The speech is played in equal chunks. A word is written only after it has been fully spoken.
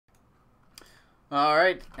All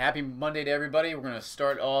right, happy Monday to everybody. We're going to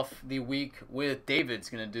start off the week with David's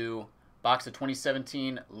going to do box of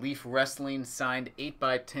 2017 Leaf Wrestling signed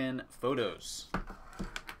 8x10 photos.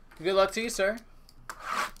 Good luck to you, sir.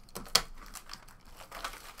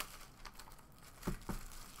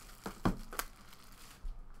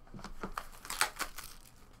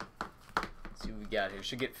 Let's see what we got here.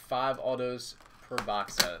 Should get 5 autos per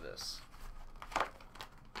box out of this.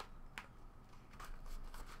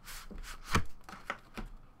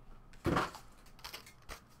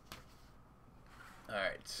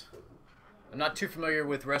 Alright. I'm not too familiar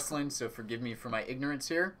with wrestling, so forgive me for my ignorance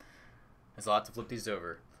here. There's a lot to flip these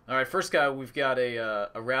over. Alright, first guy, we've got a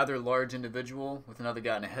rather large individual with another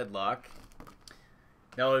guy in a headlock.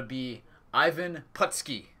 That would be Ivan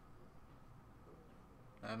Putski.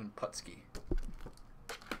 Ivan Putski.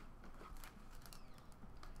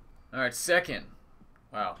 Alright, second.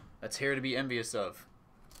 Wow, that's hair to be envious of.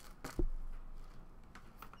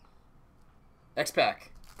 X-Pac.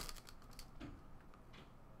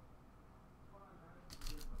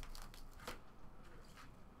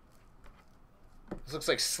 This looks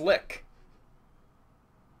like Slick.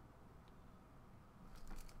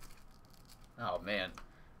 Oh, man.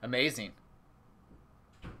 Amazing.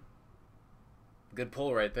 Good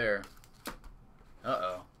pull right there.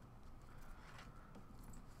 Uh-oh.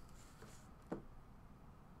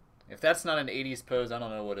 If that's not an 80s pose, I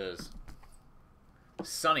don't know what is.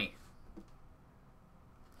 Sunny.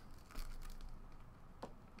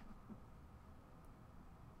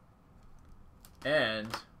 And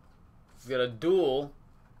we've got a duel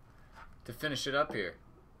to finish it up here.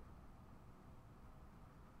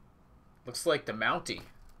 Looks like the Mountie.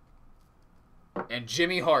 And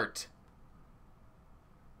Jimmy Hart.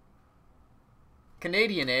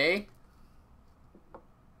 Canadian, eh?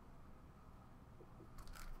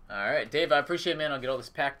 Alright, Dave, I appreciate it, man. I'll get all this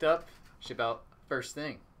packed up. Ship out first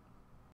thing.